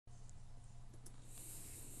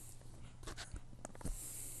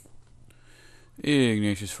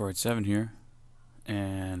Ignatius487 here,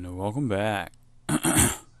 and welcome back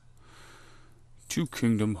to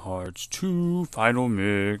Kingdom Hearts 2 Final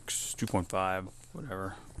Mix 2.5,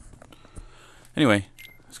 whatever. Anyway,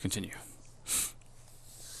 let's continue.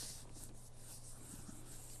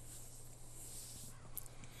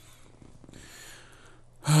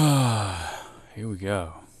 Here we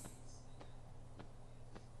go.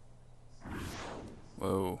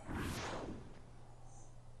 Whoa.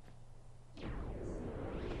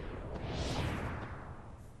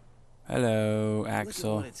 Hello,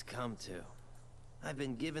 Axel. Look at what it's come to. I've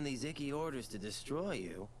been given these icky orders to destroy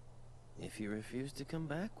you if you refuse to come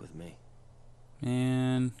back with me.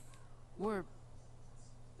 Man. We're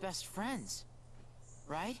best friends,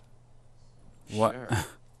 right? What? Sure,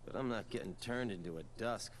 but I'm not getting turned into a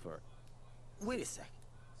dusk for... Wait a sec.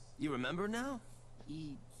 You remember now?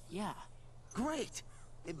 Yeah. Great!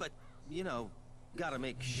 But, you know, gotta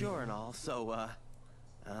make sure and all, so,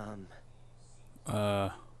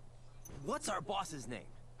 what's our boss's name?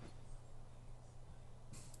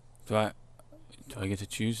 Do I get to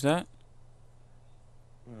choose that?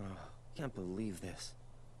 Oh, can't believe this.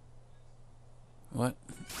 What?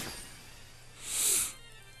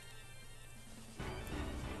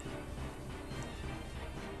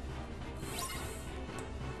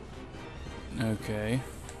 Okay.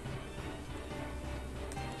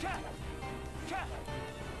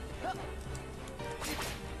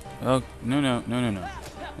 Oh, no.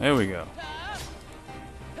 There we go.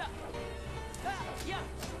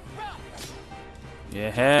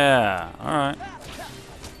 Yeah, alright.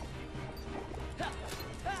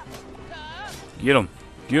 Get him.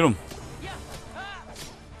 Get him.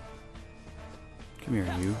 Come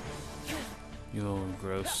here, you. You little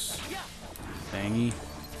gross thingy.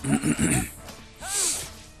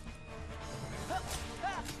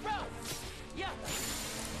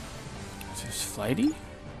 Is this flighty?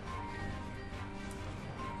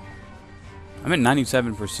 I'm at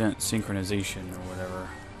 97% synchronization or whatever,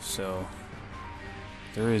 so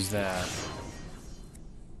there is that.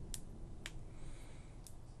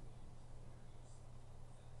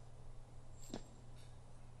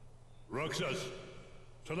 Roxas,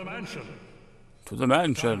 to the mansion. To the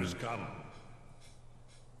mansion. Time has come.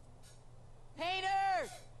 Painter!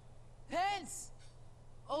 Pence!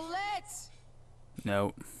 Olette!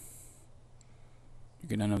 No. You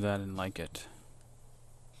get none of that and like it.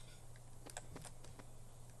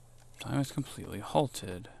 Time is completely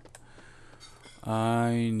halted.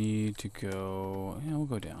 I need to go... Yeah, we'll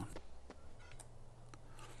go down.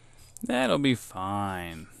 That'll be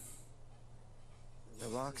fine. The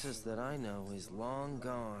Roxas that I know is long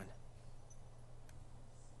gone.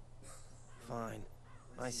 Fine.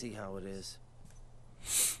 I see how it is.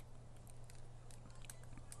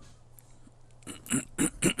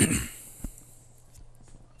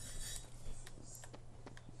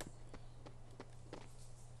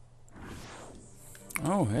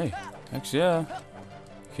 Oh, hey. Heck yeah.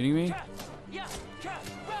 Kidding me?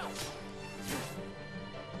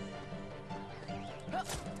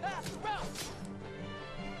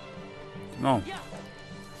 Come on.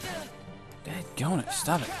 Dadgummit it.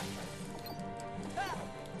 Stop it.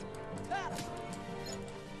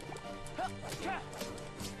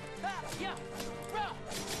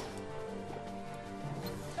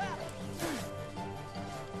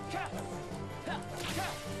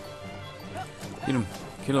 Get him.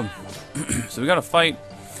 Kill him. So we gotta fight.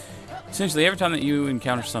 Essentially, every time that you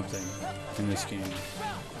encounter something in this game,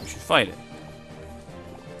 you should fight it.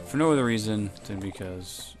 For no other reason than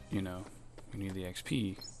because, you know, you need the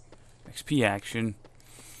XP. XP action.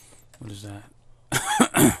 What is that?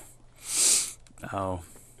 Oh.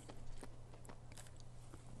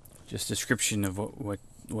 Just description of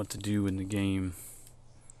what to do in the game.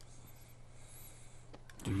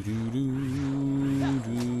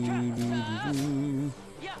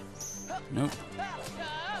 Nope.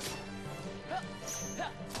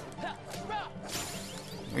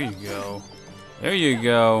 There you go. There you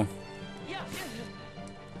go.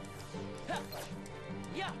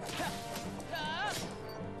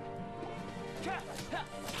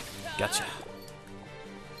 Gotcha.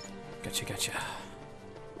 Gotcha.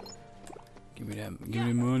 Give me that. Give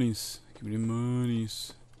me the monies. Give me the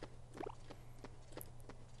monies.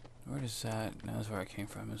 Where is that? No, that's where I came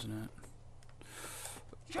from, isn't it?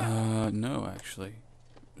 No, actually.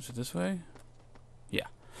 Is it this way? Yeah.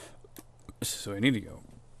 This is where I need to go.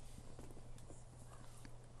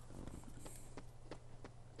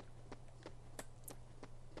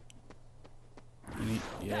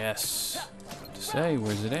 Yes. What to say?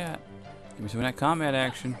 Where's it at? Give me some of that combat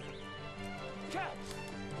action.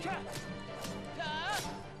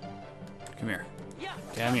 Come here.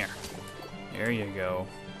 Come here. There you go.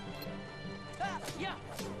 I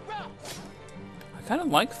kind of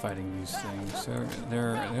like fighting these things.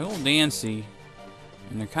 They're a little dancy,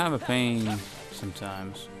 and they're kind of a pain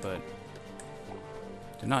sometimes, but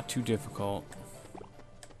they're not too difficult.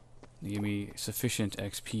 They give me sufficient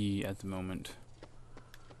XP at the moment.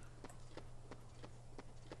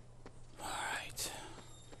 Alright.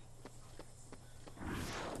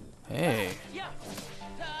 Hey.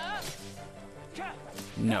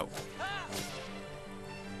 No.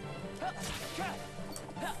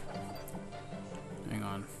 Hang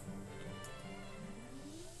on.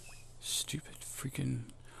 Stupid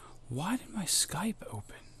freaking... Why did my Skype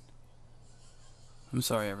open? I'm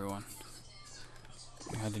sorry, everyone.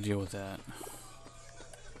 I had to deal with that.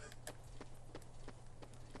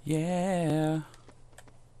 Yeah.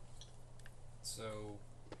 So,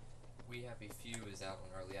 We Happy Few is out on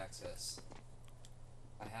early access.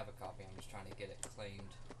 I have a copy. I'm just trying to get it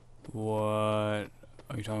claimed. What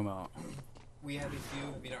are you talking about? We Happy Few.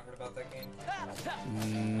 Have you not heard about that game?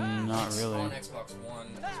 Not It's really. on Xbox One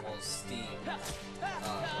as well as Steam.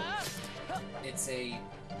 It's a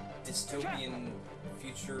dystopian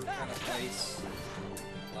future kind of place.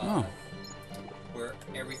 Oh. Where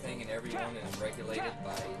everything and everyone is regulated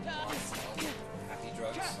by lots of happy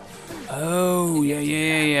drugs. Oh, yeah.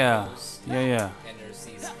 Yeah. And there's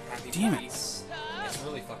these happy Damn it. police. It's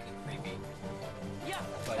really fucking creepy.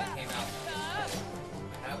 But it came out.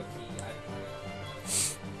 I have a key. I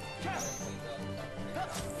have it cleaned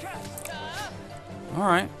up. All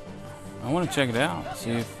right. I want to check it out.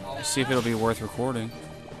 See if it'll be worth recording.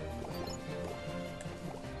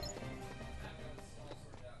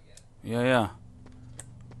 Yeah.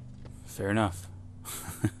 Fair enough.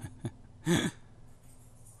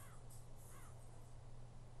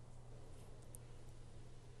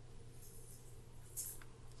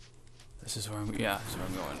 This is where I'm. Yeah, this is where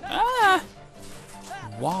I'm going. Ah!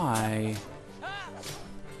 Why?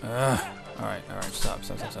 All right. Stop.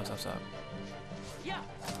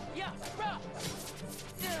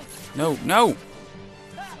 No.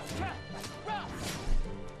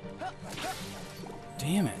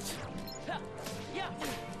 Damn it.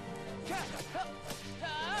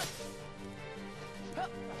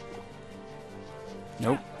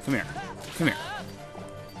 Nope. Come here.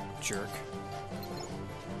 Jerk.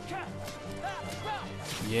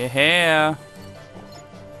 Yeah.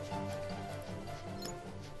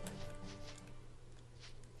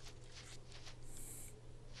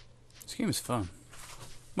 This game is fun.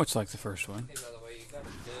 Much like the first one. Hey, by the way, you got a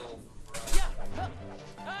bill.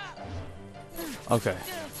 Okay.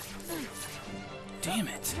 Damn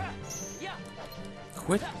it.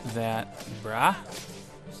 Quit that, brah.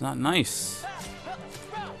 It's not nice.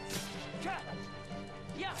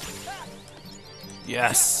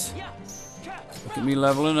 Yes. Look at me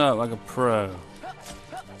leveling up like a pro.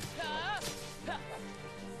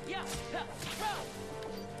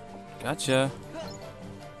 Gotcha.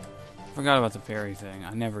 Forgot about the parry thing.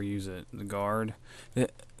 I never use it. The guard. The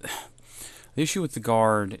issue with the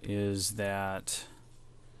guard is that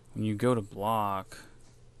when you go to block,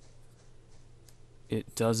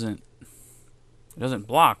 it doesn't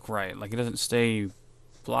block right. Like, it doesn't stay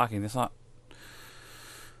blocking. That's not...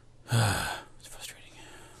 It's frustrating.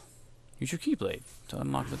 Use your keyblade to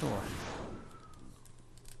unlock the door.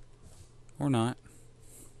 Or not.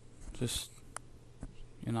 Just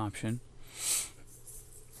an option.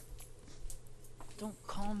 Don't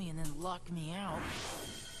call me and then lock me out.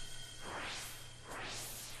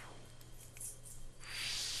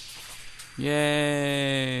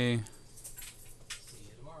 Yay! See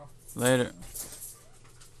you tomorrow. Later.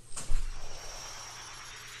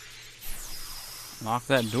 Lock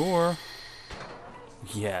that door.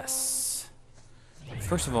 Yes.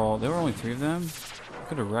 First of all, there were only 3 of them. I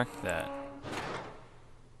could have wrecked that.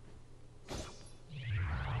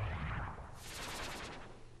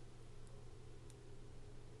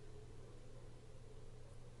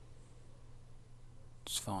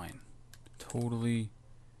 It's fine. Totally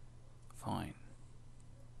fine.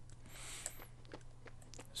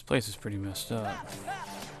 This place is pretty messed up.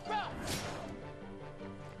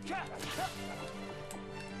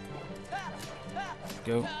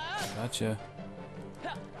 Go. Gotcha.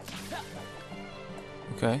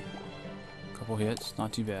 Okay. Couple hits.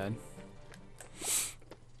 Not too bad.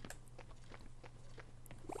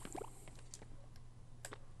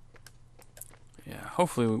 Yeah,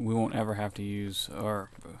 hopefully we won't ever have to use, or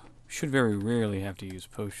should very rarely have to use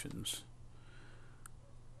potions.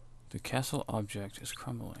 The castle object is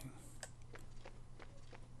crumbling.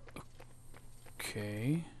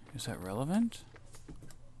 Okay. Is that relevant?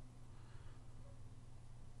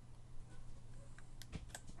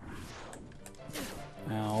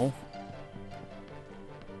 Ow.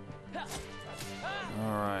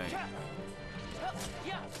 Alright.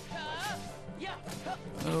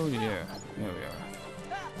 Oh yeah. There we are.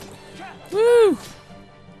 Woo!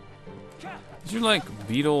 These are like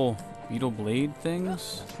beetle blade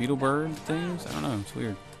things? Beetle bird things? I don't know, it's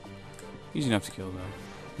weird. Easy enough to kill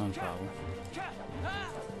though. Not a problem.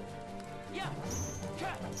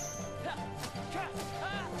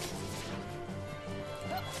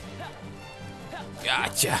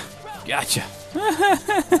 Gotcha! Gotcha!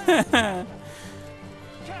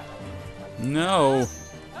 No!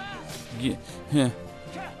 Yeah.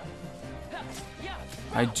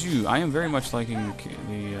 I am very much liking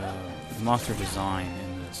the monster design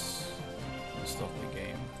in this lovely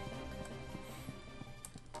game.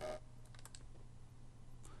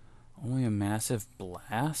 Only a massive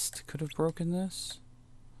blast could have broken this?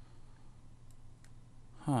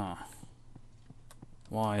 Huh.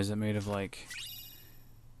 Why? Is it made of like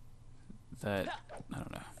that? I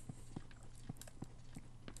don't know.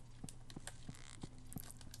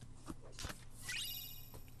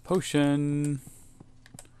 Potion.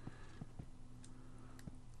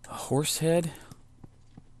 A horse head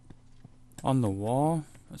on the wall?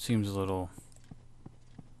 That seems a little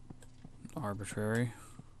arbitrary.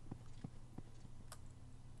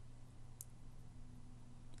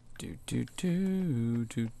 Do do do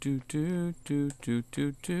do do do do do do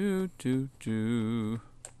do do do do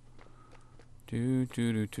do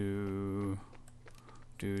do do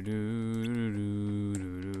do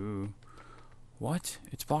do do. What?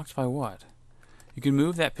 It's blocked by what? You can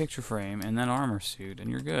move that picture frame and then armor suit,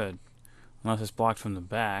 and you're good. Unless it's blocked from the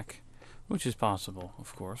back, which is possible,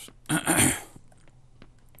 of course.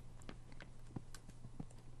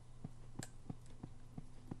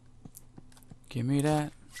 Give me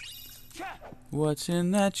that. What's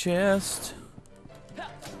in that chest?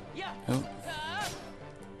 Oh.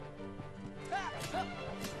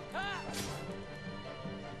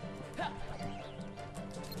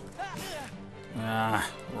 Ah,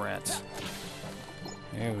 rats.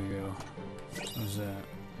 There we go. What's that?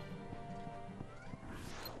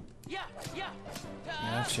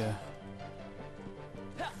 Gotcha.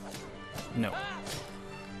 No.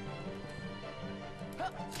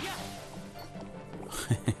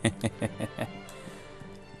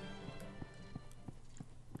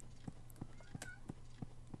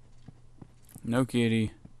 No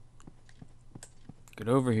kitty. Get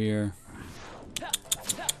over here.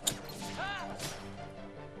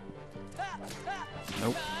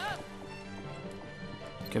 Nope.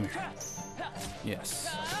 Come here.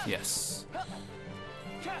 Yes. Yes.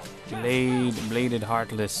 Bladed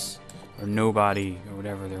Heartless, or Nobody, or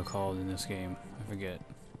whatever they're called in this game. I forget.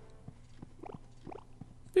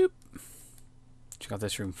 Boop. Check out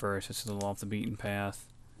this room first. It's a little off the beaten path.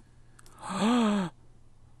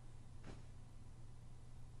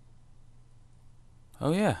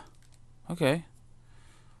 Oh yeah. Okay.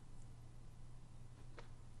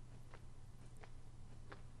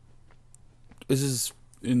 This is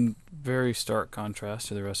in very stark contrast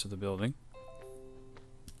to the rest of the building.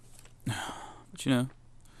 But you know,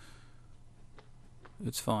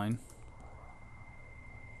 it's fine.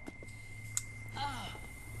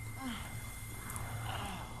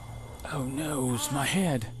 Oh no, it's my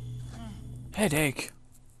head. Headache.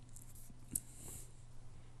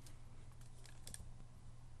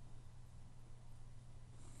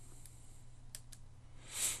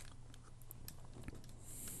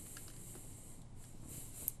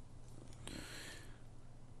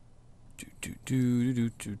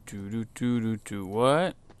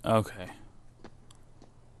 What? Okay.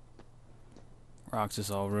 Roxas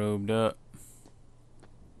all robed up.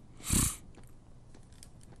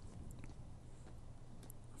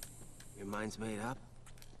 Your mind's made up?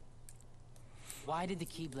 Why did the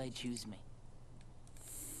Keyblade choose me?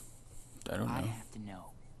 I don't know. I have to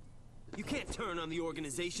know. You can't turn on the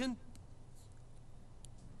organization.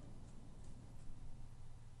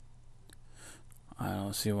 I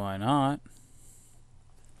don't see why not.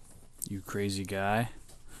 You crazy guy.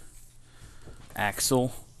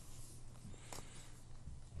 Axel.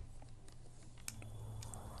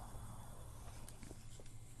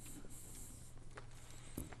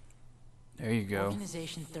 There you go.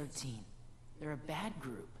 Organization 13. They're a bad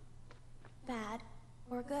group. Bad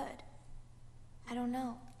or good? I don't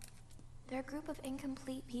know. They're a group of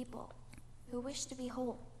incomplete people who wish to be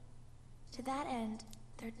whole. To that end,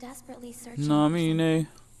 they're desperately searching Namine.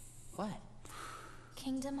 What?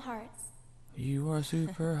 Kingdom Hearts. You are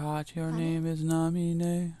super hot. Your name is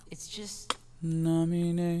Namine. It's just...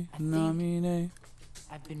 Namine. Namine.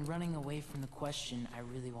 I've been running away from the question I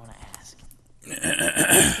really want to ask. What's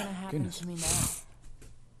gonna happen to me now?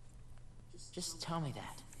 Just tell me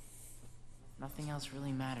that. Nothing else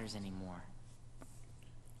really matters anymore.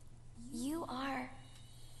 You are.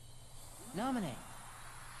 Nominate.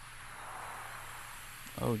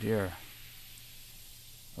 Oh dear.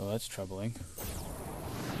 Oh, that's troubling.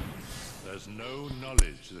 There's no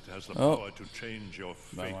knowledge that has the Oh. power to change your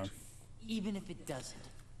Bad fate. one. Even if it doesn't,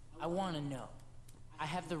 I want to know. I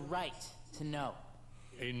have the right to know.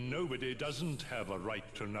 A nobody doesn't have a right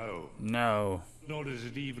to know, No. nor does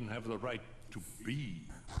it even have the right to be.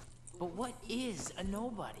 But what is a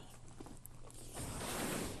nobody?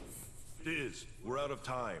 It is. We're out of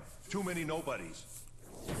time. Too many nobodies.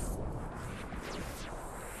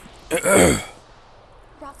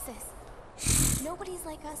 Roxas, nobodies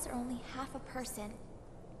like us are only half a person.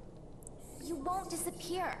 You won't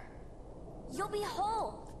disappear. You'll be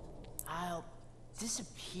whole. I'll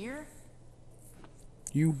disappear?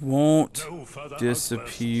 You won't No further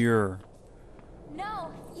disappear.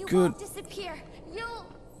 No, you Good. won't disappear. You'll...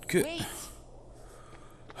 Good. Wait.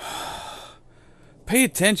 Pay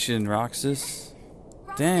attention, Roxas.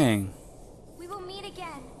 Roxas, Dang. we will meet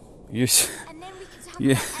again, You're and then we can talk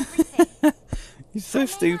Yeah. about everything. you're so I may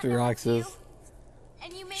stupid, not know it's you, Roxas.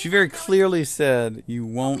 and you may She not very know it's clearly said you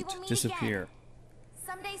will won't meet disappear. again.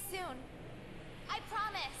 Someday soon. I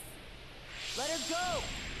promise. Let her go!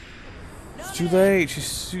 It's too late.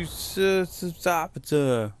 She's stop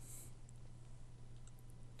it.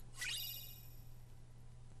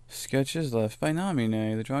 Sketches left by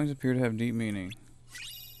Namine. The drawings appear to have deep meaning.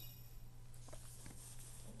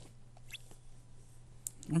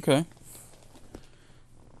 Okay.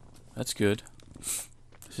 That's good.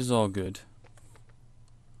 This is all good.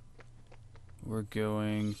 We're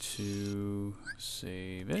going to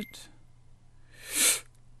save it.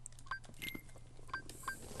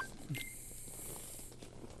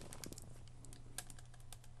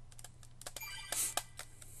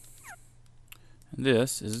 And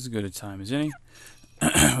this is as good a time as any. We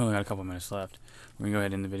only got a couple minutes left. We're going to go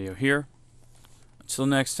ahead and end the video here. Until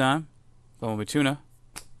next time, I'm Tuna.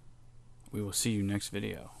 We will see you next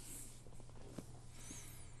video.